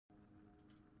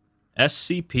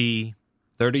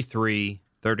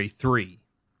SCP-3333,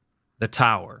 The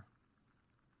Tower.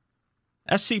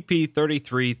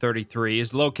 SCP-3333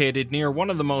 is located near one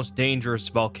of the most dangerous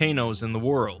volcanoes in the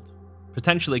world,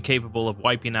 potentially capable of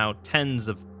wiping out tens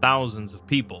of thousands of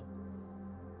people.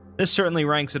 This certainly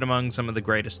ranks it among some of the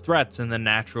greatest threats in the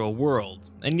natural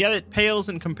world, and yet it pales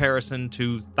in comparison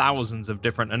to thousands of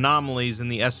different anomalies in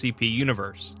the SCP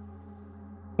universe.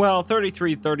 While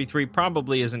 3333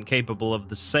 probably isn't capable of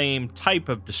the same type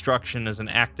of destruction as an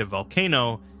active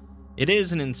volcano, it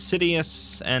is an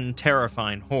insidious and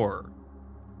terrifying horror.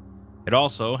 It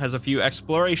also has a few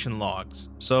exploration logs,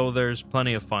 so there's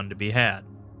plenty of fun to be had.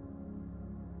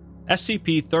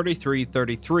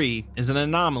 SCP-3333 is an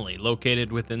anomaly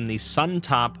located within the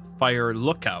Suntop Fire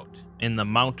Lookout in the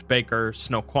Mount Baker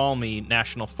Snoqualmie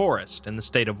National Forest in the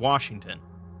state of Washington.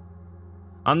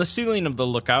 On the ceiling of the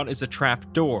lookout is a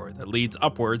trap door that leads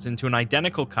upwards into an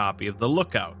identical copy of the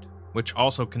lookout, which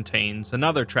also contains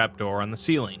another trap door on the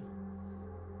ceiling.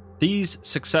 These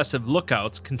successive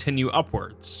lookouts continue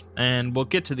upwards, and we'll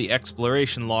get to the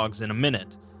exploration logs in a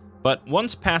minute, but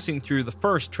once passing through the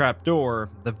first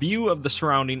trapdoor, the view of the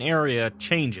surrounding area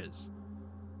changes.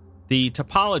 The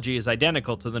topology is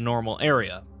identical to the normal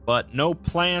area, but no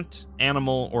plant,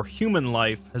 animal, or human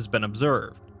life has been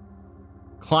observed.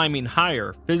 Climbing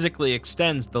higher physically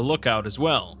extends the lookout as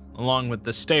well, along with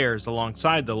the stairs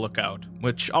alongside the lookout,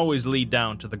 which always lead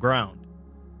down to the ground.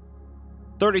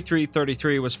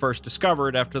 3333 was first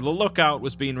discovered after the lookout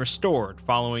was being restored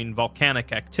following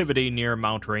volcanic activity near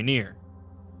Mount Rainier.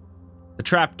 The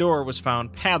trapdoor was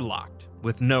found padlocked,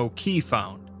 with no key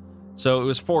found, so it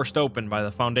was forced open by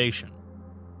the Foundation.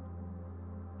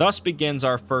 Thus begins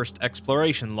our first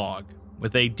exploration log,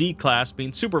 with a D-Class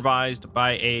being supervised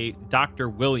by a Dr.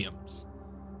 Williams.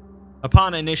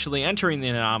 Upon initially entering the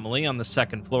anomaly on the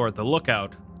second floor at the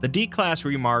lookout, the D-Class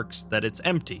remarks that it's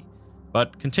empty,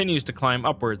 but continues to climb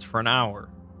upwards for an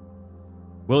hour.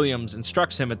 Williams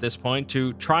instructs him at this point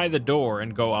to try the door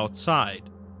and go outside.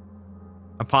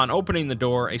 Upon opening the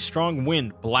door, a strong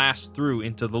wind blasts through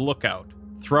into the lookout,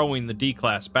 throwing the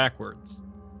D-Class backwards.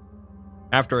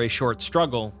 After a short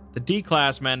struggle, the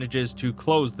D-Class manages to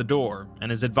close the door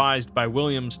and is advised by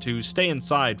Williams to stay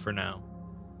inside for now.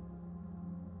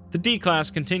 The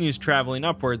D-Class continues traveling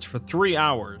upwards for 3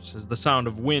 hours as the sound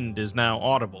of wind is now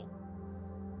audible.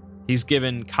 He's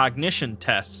given cognition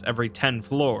tests every 10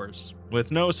 floors,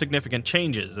 with no significant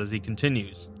changes as he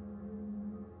continues.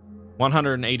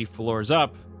 180 floors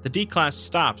up, the D-Class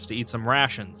stops to eat some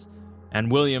rations,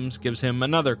 and Williams gives him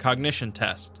another cognition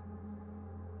test.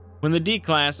 When the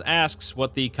D-Class asks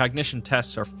what the cognition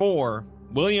tests are for,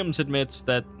 Williams admits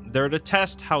that they're to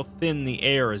test how thin the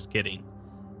air is getting,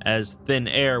 as thin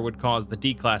air would cause the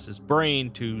D-Class's brain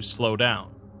to slow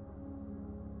down.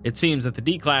 It seems that the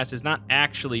D-Class is not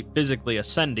actually physically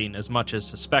ascending as much as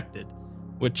suspected,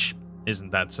 which isn't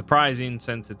that surprising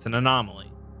since it's an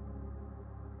anomaly.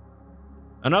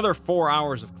 Another 4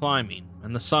 hours of climbing,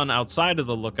 and the sun outside of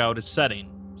the lookout is setting,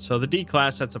 so the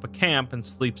D-Class sets up a camp and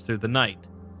sleeps through the night.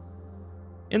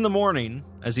 In the morning,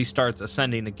 as he starts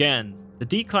ascending again, the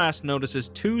D-Class notices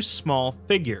 2 small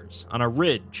figures on a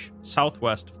ridge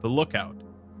southwest of the lookout.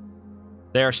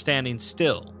 They are standing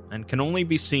still and can only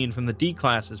be seen from the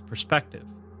D-Class's perspective.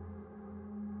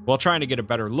 While trying to get a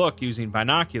better look using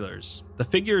binoculars, the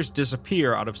figures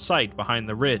disappear out of sight behind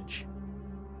the ridge.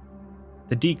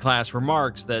 The D-Class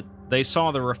remarks that they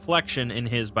saw the reflection in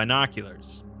his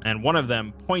binoculars, and one of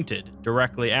them pointed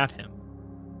directly at him.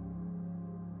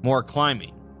 More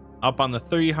climbing, up on the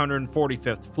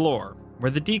 345th floor, where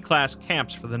the D-Class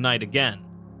camps for the night again.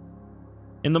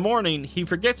 In the morning, he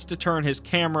forgets to turn his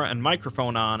camera and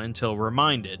microphone on until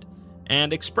reminded,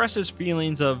 and expresses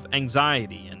feelings of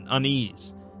anxiety and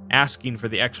unease, asking for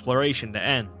the exploration to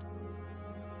end.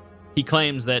 He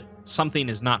claims that something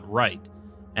is not right,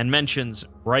 and mentions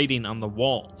writing on the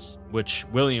walls, which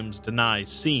Williams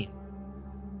denies seeing.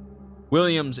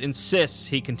 Williams insists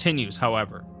he continues,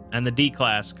 however, and the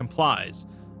D-Class complies,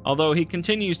 although he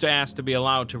continues to ask to be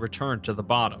allowed to return to the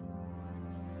bottom.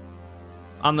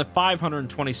 On the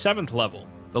 527th level,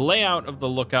 the layout of the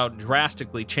lookout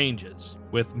drastically changes,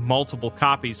 with multiple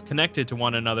copies connected to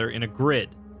one another in a grid.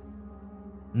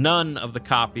 None of the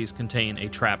copies contain a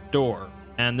trap door,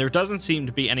 and there doesn't seem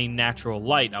to be any natural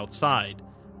light outside,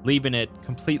 leaving it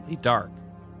completely dark.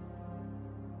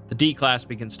 The D-Class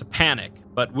begins to panic,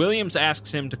 but Williams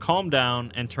asks him to calm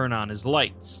down and turn on his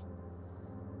lights.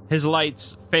 His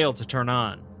lights fail to turn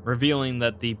on, revealing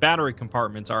that the battery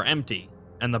compartments are empty,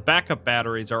 and the backup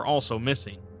batteries are also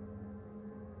missing.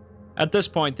 At this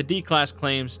point, the D-Class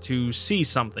claims to see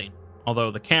something,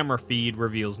 although the camera feed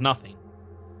reveals nothing.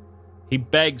 He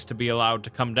begs to be allowed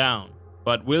to come down,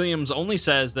 but Williams only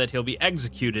says that he'll be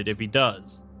executed if he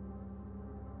does.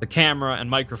 The camera and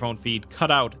microphone feed cut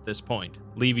out at this point,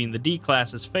 leaving the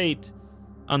D-Class's fate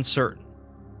uncertain.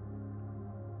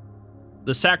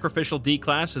 The sacrificial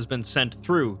D-Class has been sent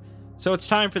through, so it's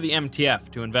time for the MTF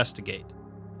to investigate.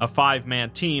 A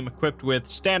 5-man team equipped with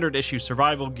standard-issue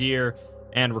survival gear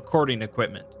and recording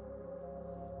equipment.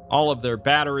 All of their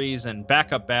batteries and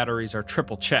backup batteries are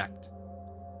triple-checked.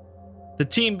 The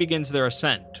team begins their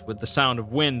ascent, with the sound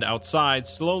of wind outside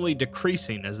slowly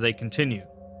decreasing as they continue.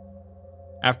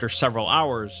 After several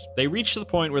hours, they reach the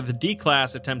point where the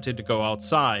D-Class attempted to go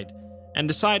outside and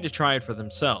decide to try it for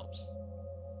themselves.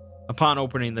 Upon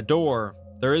opening the door,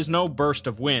 there is no burst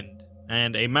of wind,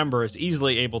 and a member is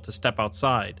easily able to step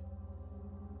outside.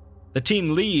 The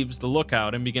team leaves the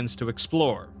lookout and begins to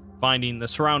explore, finding the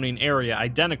surrounding area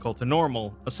identical to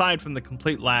normal, aside from the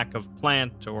complete lack of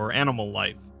plant or animal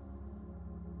life.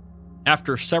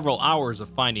 After several hours of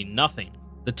finding nothing,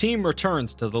 the team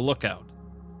returns to the lookout.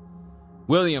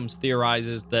 Williams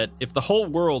theorizes that if the whole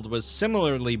world was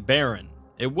similarly barren,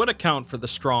 it would account for the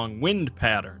strong wind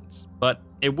patterns, but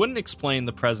it wouldn't explain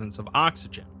the presence of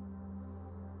oxygen.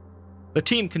 The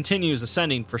team continues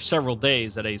ascending for several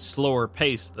days at a slower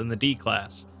pace than the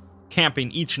D-Class,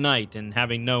 camping each night and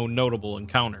having no notable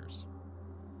encounters.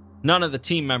 None of the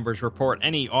team members report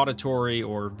any auditory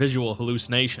or visual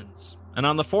hallucinations, and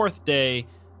on the 4th day,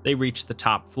 they reach the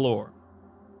top floor.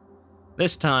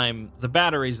 This time, the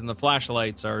batteries and the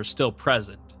flashlights are still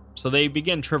present, so they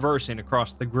begin traversing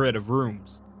across the grid of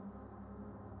rooms.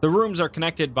 The rooms are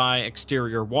connected by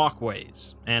exterior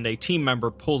walkways, and a team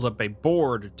member pulls up a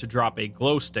board to drop a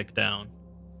glow stick down.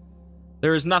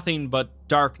 There is nothing but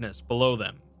darkness below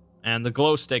them, and the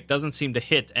glow stick doesn't seem to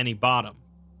hit any bottom.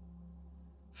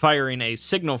 Firing a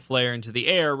signal flare into the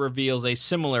air reveals a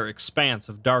similar expanse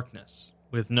of darkness,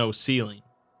 with no ceiling.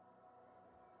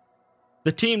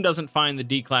 The team doesn't find the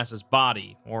D-Class's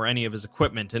body or any of his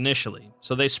equipment initially,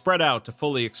 so they spread out to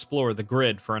fully explore the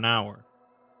grid for an hour.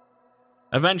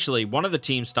 Eventually, one of the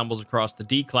team stumbles across the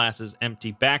D-Class's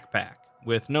empty backpack,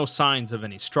 with no signs of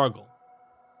any struggle.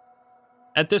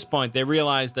 At this point, they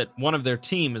realize that one of their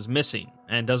team is missing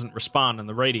and doesn't respond on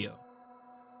the radio.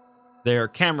 Their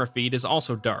camera feed is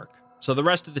also dark, so the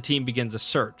rest of the team begins a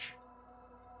search.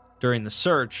 During the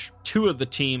search, 2 of the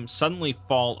team suddenly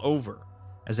fall over,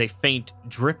 as a faint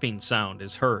dripping sound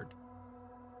is heard.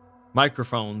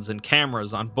 Microphones and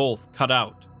cameras on both cut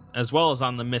out, as well as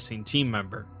on the missing team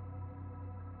member.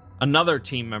 Another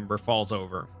team member falls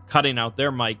over, cutting out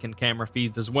their mic and camera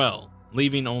feeds as well,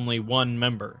 leaving only one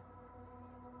member.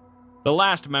 The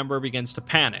last member begins to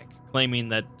panic, claiming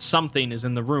that something is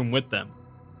in the room with them.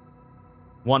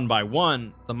 One by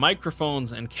one, the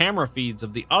microphones and camera feeds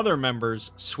of the other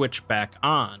members switch back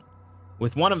on,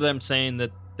 with one of them saying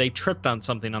that they tripped on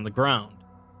something on the ground.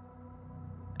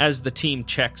 As the team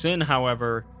checks in,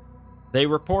 however, they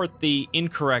report the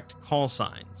incorrect call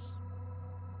signs.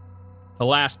 The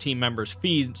last team member's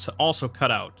feeds also cut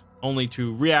out, only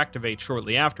to reactivate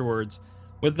shortly afterwards,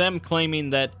 with them claiming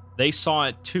that they saw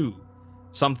it too,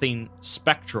 something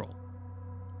spectral.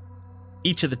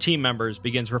 Each of the team members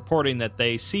begins reporting that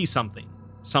they see something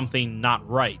not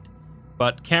right,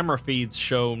 but camera feeds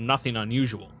show nothing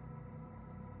unusual.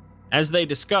 As they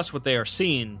discuss what they are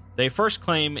seeing, they first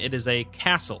claim it is a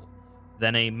castle,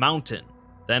 then a mountain,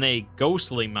 then a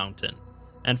ghostly mountain,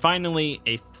 and finally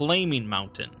a flaming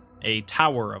mountain, a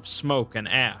tower of smoke and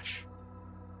ash.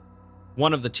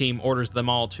 One of the team orders them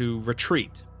all to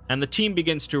retreat, and the team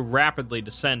begins to rapidly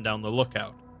descend down the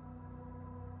lookout.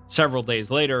 Several days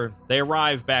later, they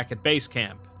arrive back at base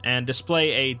camp and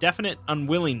display a definite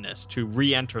unwillingness to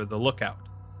re-enter the lookout.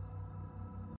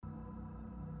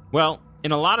 Well,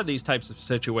 in a lot of these types of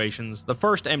situations, the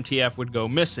first MTF would go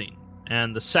missing,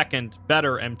 and the second,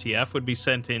 better MTF would be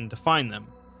sent in to find them.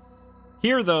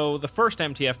 Here, though, the first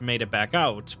MTF made it back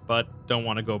out, but don't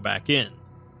want to go back in.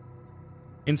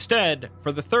 Instead,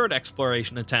 for the third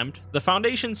exploration attempt, the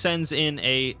Foundation sends in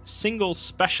a single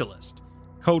specialist,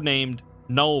 codenamed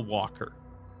Null Walker.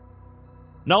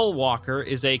 Null Walker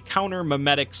is a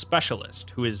counter-memetic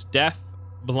specialist who is deaf,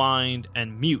 blind,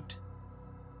 and mute.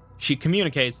 She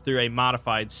communicates through a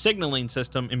modified signaling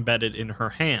system embedded in her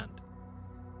hand.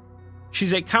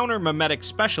 She's a counter-memetic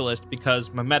specialist because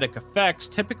memetic effects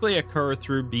typically occur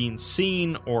through being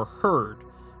seen or heard,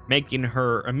 making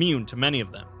her immune to many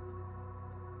of them.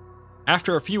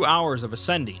 After a few hours of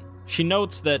ascending, she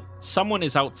notes that someone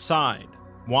is outside,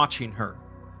 watching her,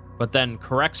 but then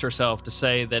corrects herself to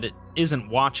say that it isn't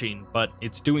watching, but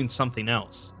it's doing something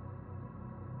else.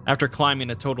 After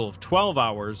climbing a total of 12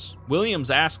 hours,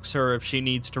 Williams asks her if she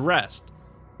needs to rest,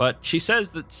 but she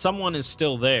says that someone is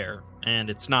still there, and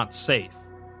it's not safe.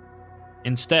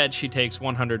 Instead, she takes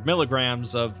 100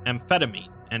 milligrams of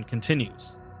amphetamine and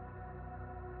continues.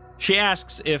 She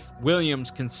asks if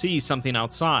Williams can see something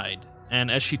outside,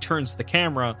 and as she turns the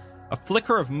camera, a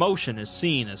flicker of motion is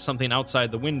seen as something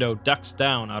outside the window ducks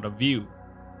down out of view.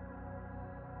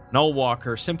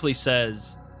 Nullwalker simply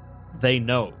says, "They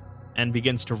know," and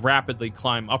begins to rapidly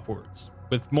climb upwards,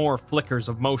 with more flickers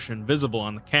of motion visible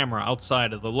on the camera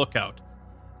outside of the lookout,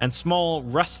 and small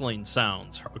rustling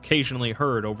sounds occasionally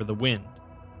heard over the wind.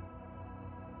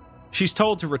 She's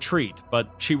told to retreat, but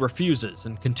she refuses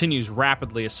and continues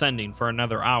rapidly ascending for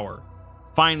another hour,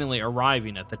 finally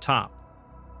arriving at the top.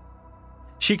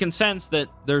 She can sense that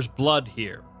there's blood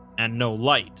here, and no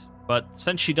light, but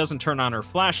since she doesn't turn on her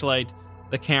flashlight,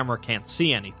 the camera can't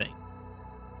see anything.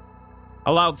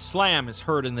 A loud slam is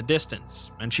heard in the distance,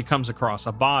 and she comes across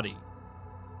a body.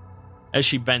 As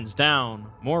she bends down,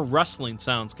 more rustling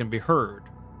sounds can be heard,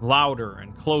 louder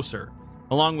and closer,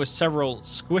 along with several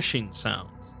squishing sounds.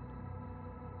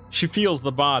 She feels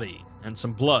the body and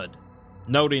some blood,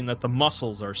 noting that the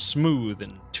muscles are smooth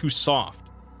and too soft,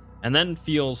 and then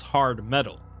feels hard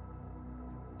metal.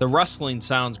 The rustling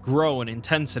sounds grow in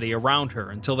intensity around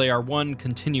her until they are one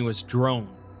continuous drone.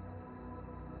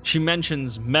 She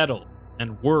mentions metal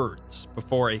and words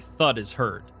before a thud is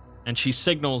heard, and she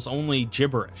signals only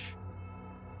gibberish.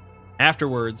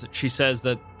 Afterwards, she says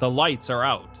that the lights are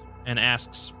out and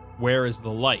asks, "Where is the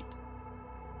light?"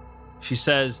 She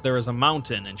says there is a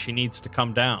mountain and she needs to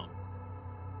come down.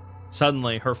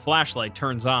 Suddenly, her flashlight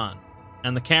turns on,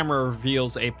 and the camera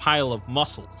reveals a pile of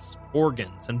muscles,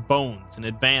 organs, and bones in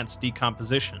advanced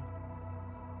decomposition.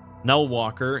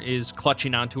 Nullwalker is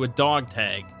clutching onto a dog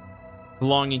tag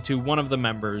belonging to one of the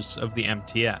members of the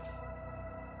MTF.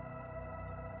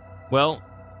 Well,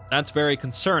 that's very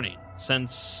concerning,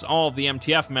 since all of the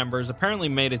MTF members apparently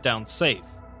made it down safe.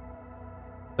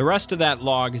 The rest of that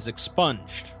log is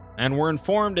expunged, and we're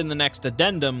informed in the next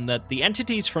addendum that the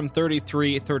entities from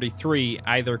 3333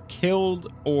 either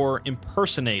killed or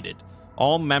impersonated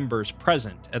all members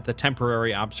present at the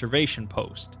temporary observation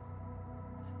post.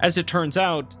 As it turns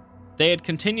out, they had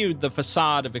continued the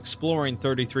facade of exploring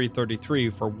 3333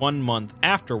 for 1 month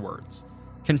afterwards,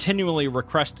 continually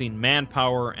requesting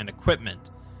manpower and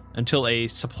equipment, until a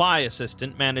supply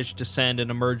assistant managed to send an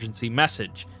emergency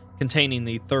message containing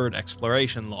the third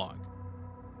exploration log.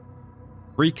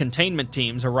 Recontainment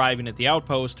teams arriving at the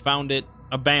outpost found it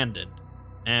abandoned,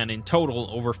 and in total,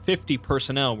 over 50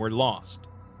 personnel were lost.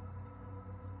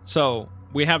 So,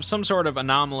 we have some sort of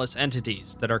anomalous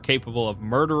entities that are capable of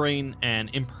murdering and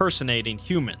impersonating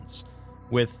humans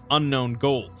with unknown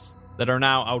goals that are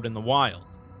now out in the wild.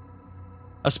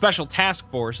 A special task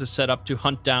force is set up to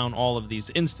hunt down all of these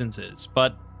instances,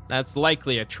 but that's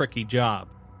likely a tricky job.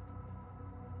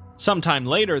 Sometime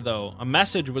later, though, a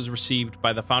message was received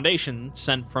by the Foundation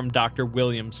sent from Dr.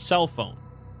 Williams' cell phone.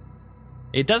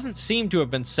 It doesn't seem to have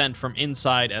been sent from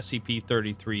inside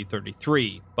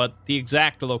SCP-3333, but the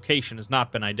exact location has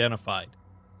not been identified.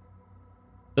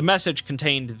 The message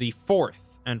contained the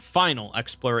fourth and final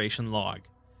exploration log,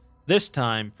 this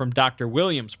time from Dr.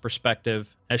 Williams'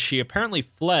 perspective, as she apparently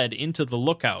fled into the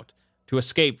lookout to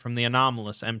escape from the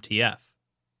anomalous MTF.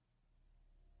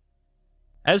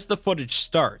 As the footage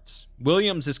starts,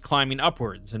 Williams is climbing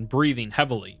upwards and breathing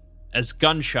heavily, as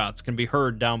gunshots can be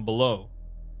heard down below.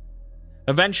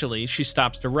 Eventually, she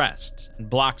stops to rest and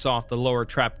blocks off the lower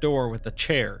trapdoor with a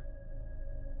chair.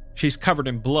 She's covered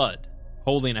in blood,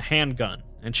 holding a handgun,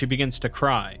 and she begins to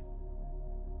cry.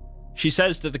 She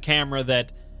says to the camera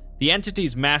that the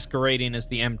entities masquerading as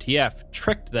the MTF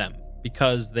tricked them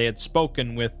because they had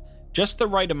spoken with just the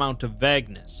right amount of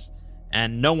vagueness,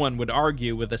 and no one would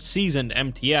argue with a seasoned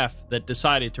MTF that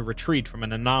decided to retreat from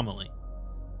an anomaly.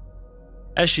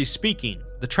 As she's speaking,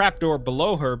 the trapdoor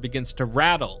below her begins to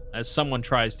rattle as someone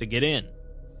tries to get in.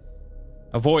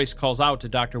 A voice calls out to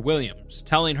Dr. Williams,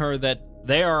 telling her that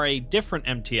they are a different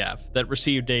MTF that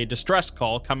received a distress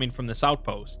call coming from this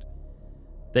outpost.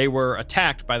 They were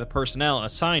attacked by the personnel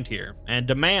assigned here, and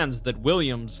demands that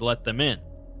Williams let them in.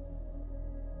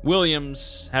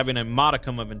 Williams, having a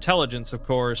modicum of intelligence, of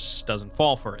course, doesn't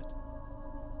fall for it.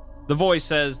 The voice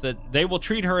says that they will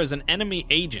treat her as an enemy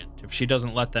agent if she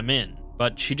doesn't let them in,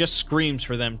 but she just screams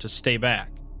for them to stay back.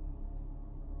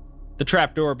 The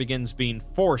trapdoor begins being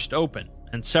forced open,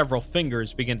 and several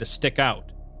fingers begin to stick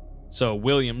out, so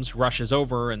Williams rushes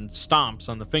over and stomps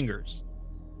on the fingers.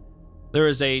 There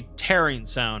is a tearing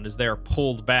sound as they are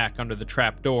pulled back under the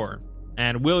trapdoor,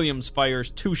 and Williams fires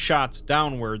 2 shots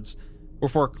downwards,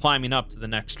 before climbing up to the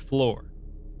next floor.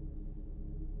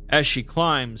 As she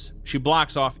climbs, she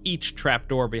blocks off each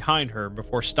trapdoor behind her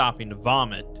before stopping to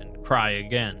vomit and cry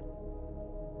again.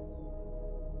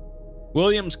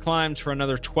 Williams climbs for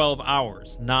another 12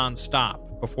 hours,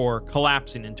 non-stop, before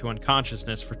collapsing into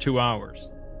unconsciousness for 2 hours.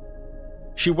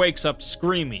 She wakes up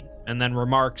screaming and then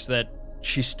remarks that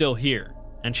she's still here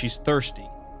and she's thirsty.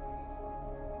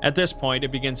 At this point,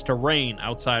 it begins to rain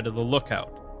outside of the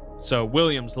lookout, so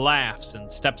Williams laughs and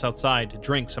steps outside to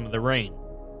drink some of the rain.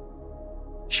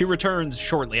 She returns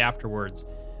shortly afterwards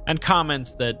and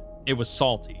comments that it was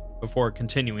salty before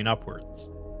continuing upwards.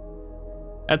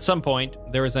 At some point,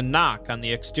 there is a knock on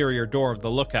the exterior door of the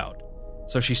lookout,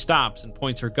 so she stops and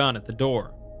points her gun at the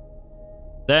door.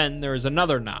 Then there is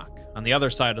another knock on the other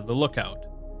side of the lookout.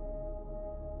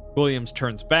 Williams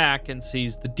turns back and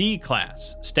sees the D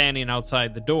class standing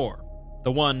outside the door,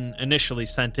 the one initially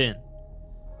sent in.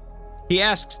 He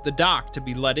asks the doc to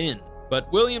be let in,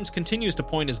 but Williams continues to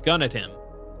point his gun at him,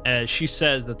 as she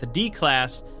says that the D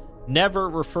class never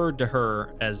referred to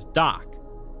her as Doc.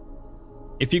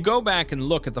 If you go back and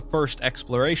look at the first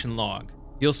exploration log,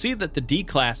 you'll see that the D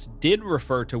class did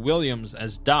refer to Williams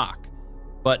as Doc,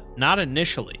 but not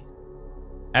initially.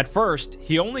 At first,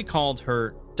 he only called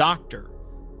her Doctor,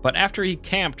 but after he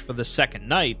camped for the second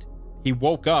night, he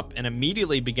woke up and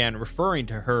immediately began referring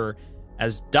to her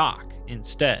as Doc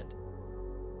instead.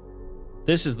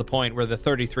 This is the point where the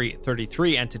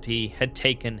 3333 entity had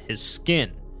taken his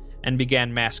skin and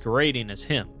began masquerading as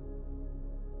him.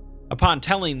 Upon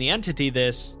telling the entity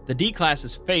this, the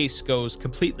D-Class's face goes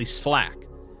completely slack,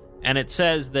 and it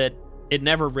says that it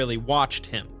never really watched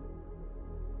him.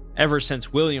 Ever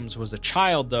since Williams was a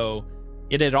child, though,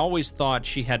 it had always thought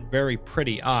she had very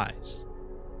pretty eyes.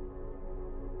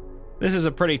 This is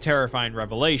a pretty terrifying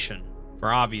revelation,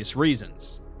 for obvious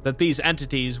reasons, that these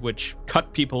entities which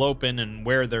cut people open and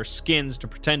wear their skins to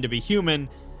pretend to be human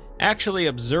actually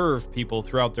observe people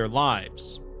throughout their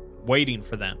lives, waiting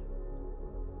for them.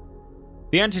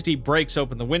 The entity breaks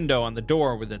open the window on the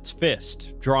door with its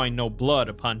fist, drawing no blood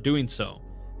upon doing so,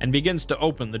 and begins to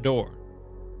open the door.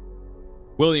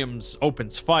 Williams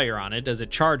opens fire on it as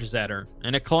it charges at her,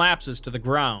 and it collapses to the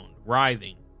ground,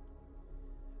 writhing.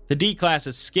 The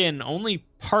D-Class's skin only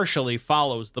partially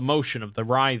follows the motion of the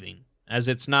writhing, as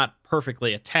it's not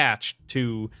perfectly attached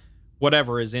to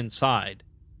whatever is inside.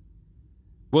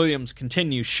 Williams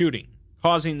continues shooting,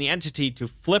 causing the entity to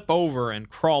flip over and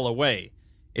crawl away,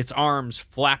 its arms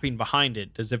flapping behind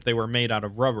it as if they were made out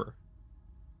of rubber.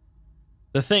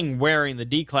 The thing wearing the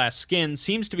D-Class skin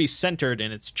seems to be centered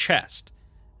in its chest,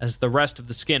 as the rest of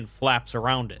the skin flaps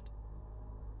around it.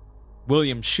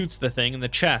 Williams shoots the thing in the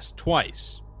chest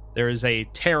twice. There is a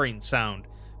tearing sound,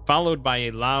 followed by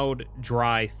a loud,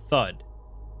 dry thud.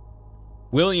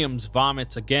 Williams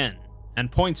vomits again,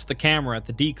 and points the camera at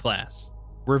the D-Class,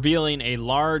 revealing a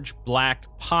large black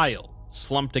pile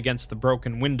slumped against the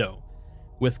broken window,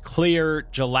 with clear,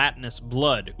 gelatinous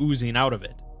blood oozing out of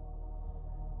it.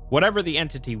 Whatever the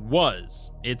entity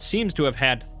was, it seems to have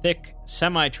had thick,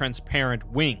 semi-transparent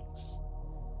wings.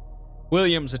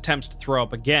 Williams attempts to throw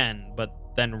up again, but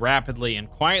then rapidly and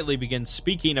quietly begins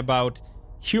speaking about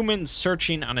humans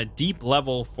searching on a deep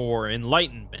level for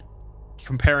enlightenment,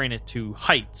 comparing it to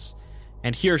heights,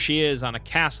 and here she is on a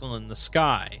castle in the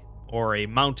sky, or a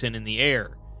mountain in the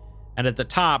air, and at the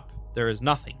top there is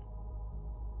nothing.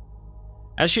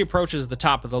 As she approaches the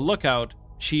top of the lookout,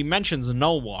 she mentions a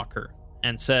Null Walker,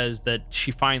 and says that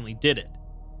she finally did it.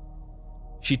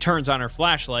 She turns on her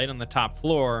flashlight on the top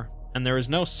floor, and there is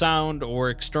no sound or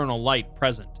external light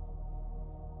present.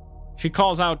 She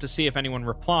calls out to see if anyone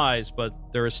replies, but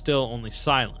there is still only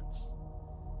silence.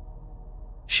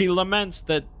 She laments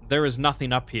that there is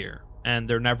nothing up here, and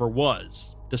there never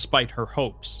was, despite her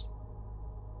hopes.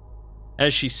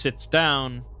 As she sits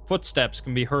down, footsteps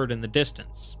can be heard in the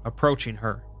distance, approaching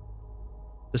her.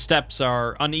 The steps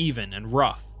are uneven and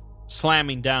rough,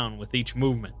 slamming down with each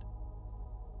movement.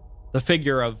 The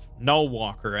figure of Null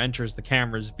Walker enters the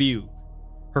camera's view,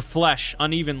 her flesh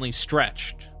unevenly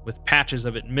stretched, with patches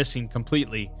of it missing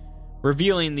completely,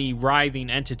 revealing the writhing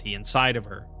entity inside of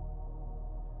her.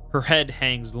 Her head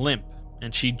hangs limp,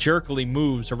 and she jerkily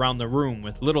moves around the room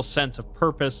with little sense of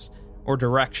purpose or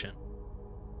direction.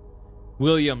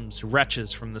 Williams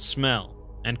retches from the smell,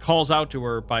 and calls out to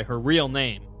her by her real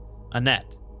name,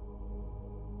 Annette.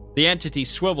 The entity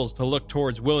swivels to look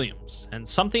towards Williams, and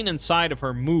something inside of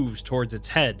her moves towards its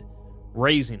head,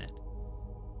 raising it.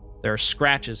 There are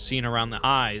scratches seen around the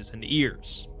eyes and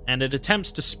ears, and it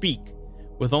attempts to speak,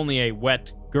 with only a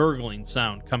wet, gurgling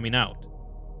sound coming out.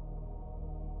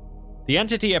 The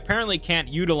entity apparently can't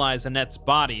utilize Annette's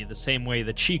body the same way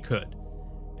that she could,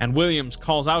 and Williams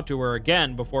calls out to her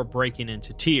again before breaking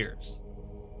into tears.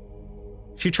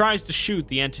 She tries to shoot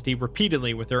the entity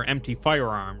repeatedly with her empty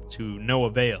firearm to no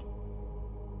avail.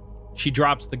 She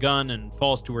drops the gun and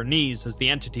falls to her knees as the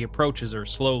entity approaches her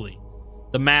slowly,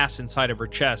 the mass inside of her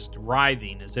chest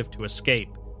writhing as if to escape.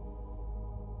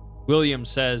 Williams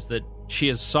says that she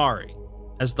is sorry,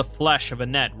 as the flesh of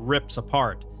Annette rips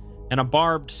apart, and a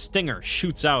barbed stinger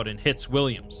shoots out and hits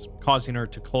Williams, causing her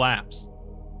to collapse.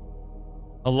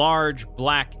 A large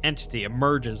black entity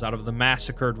emerges out of the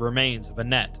massacred remains of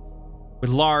Annette, with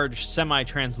large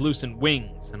semi-translucent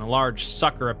wings and a large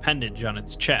sucker appendage on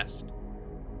its chest.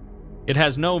 It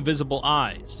has no visible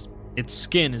eyes. Its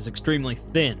skin is extremely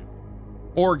thin.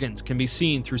 Organs can be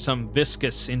seen through some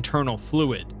viscous internal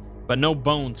fluid, but no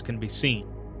bones can be seen.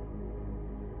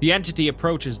 The entity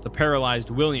approaches the paralyzed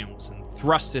Williams and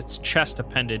thrusts its chest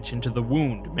appendage into the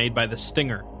wound made by the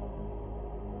stinger.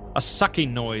 A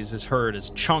sucking noise is heard as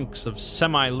chunks of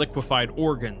semi-liquefied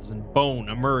organs and bone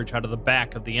emerge out of the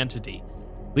back of the entity,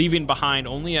 leaving behind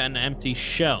only an empty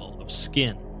shell of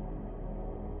skin.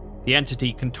 The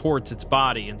entity contorts its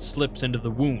body and slips into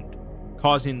the wound,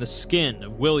 causing the skin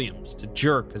of Williams to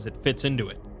jerk as it fits into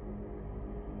it.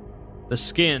 The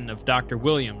skin of Dr.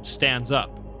 Williams stands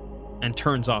up and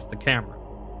turns off the camera.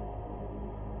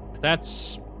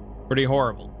 That's pretty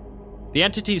horrible. The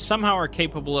entities somehow are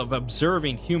capable of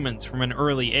observing humans from an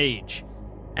early age,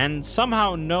 and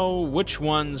somehow know which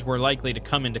ones were likely to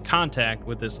come into contact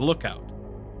with this lookout.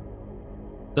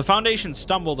 The Foundation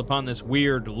stumbled upon this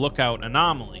weird lookout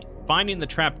anomaly, finding the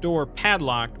trapdoor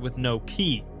padlocked with no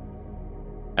key.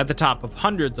 At the top of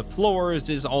hundreds of floors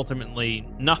is ultimately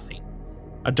nothing.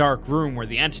 A dark room where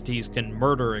the entities can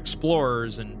murder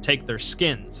explorers and take their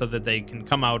skin so that they can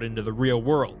come out into the real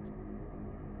world.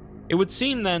 It would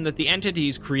seem then that the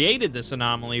entities created this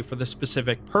anomaly for the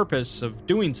specific purpose of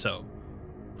doing so,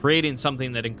 creating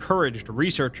something that encouraged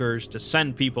researchers to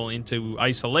send people into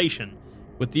isolation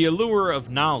with the allure of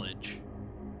knowledge.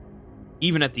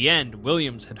 Even at the end,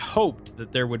 Williams had hoped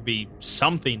that there would be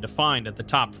something to find at the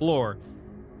top floor,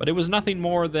 but it was nothing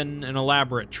more than an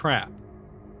elaborate trap.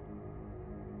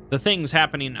 The things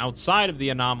happening outside of the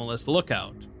anomalous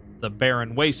lookout, the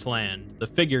barren wasteland, the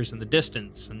figures in the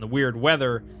distance, and the weird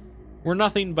weather, were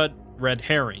nothing but red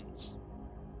herrings.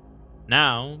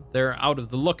 Now, they're out of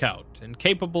the lookout and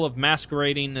capable of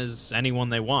masquerading as anyone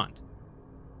they want.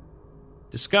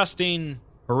 Disgusting,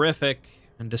 horrific,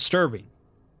 and disturbing.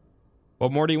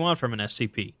 What more do you want from an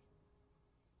SCP?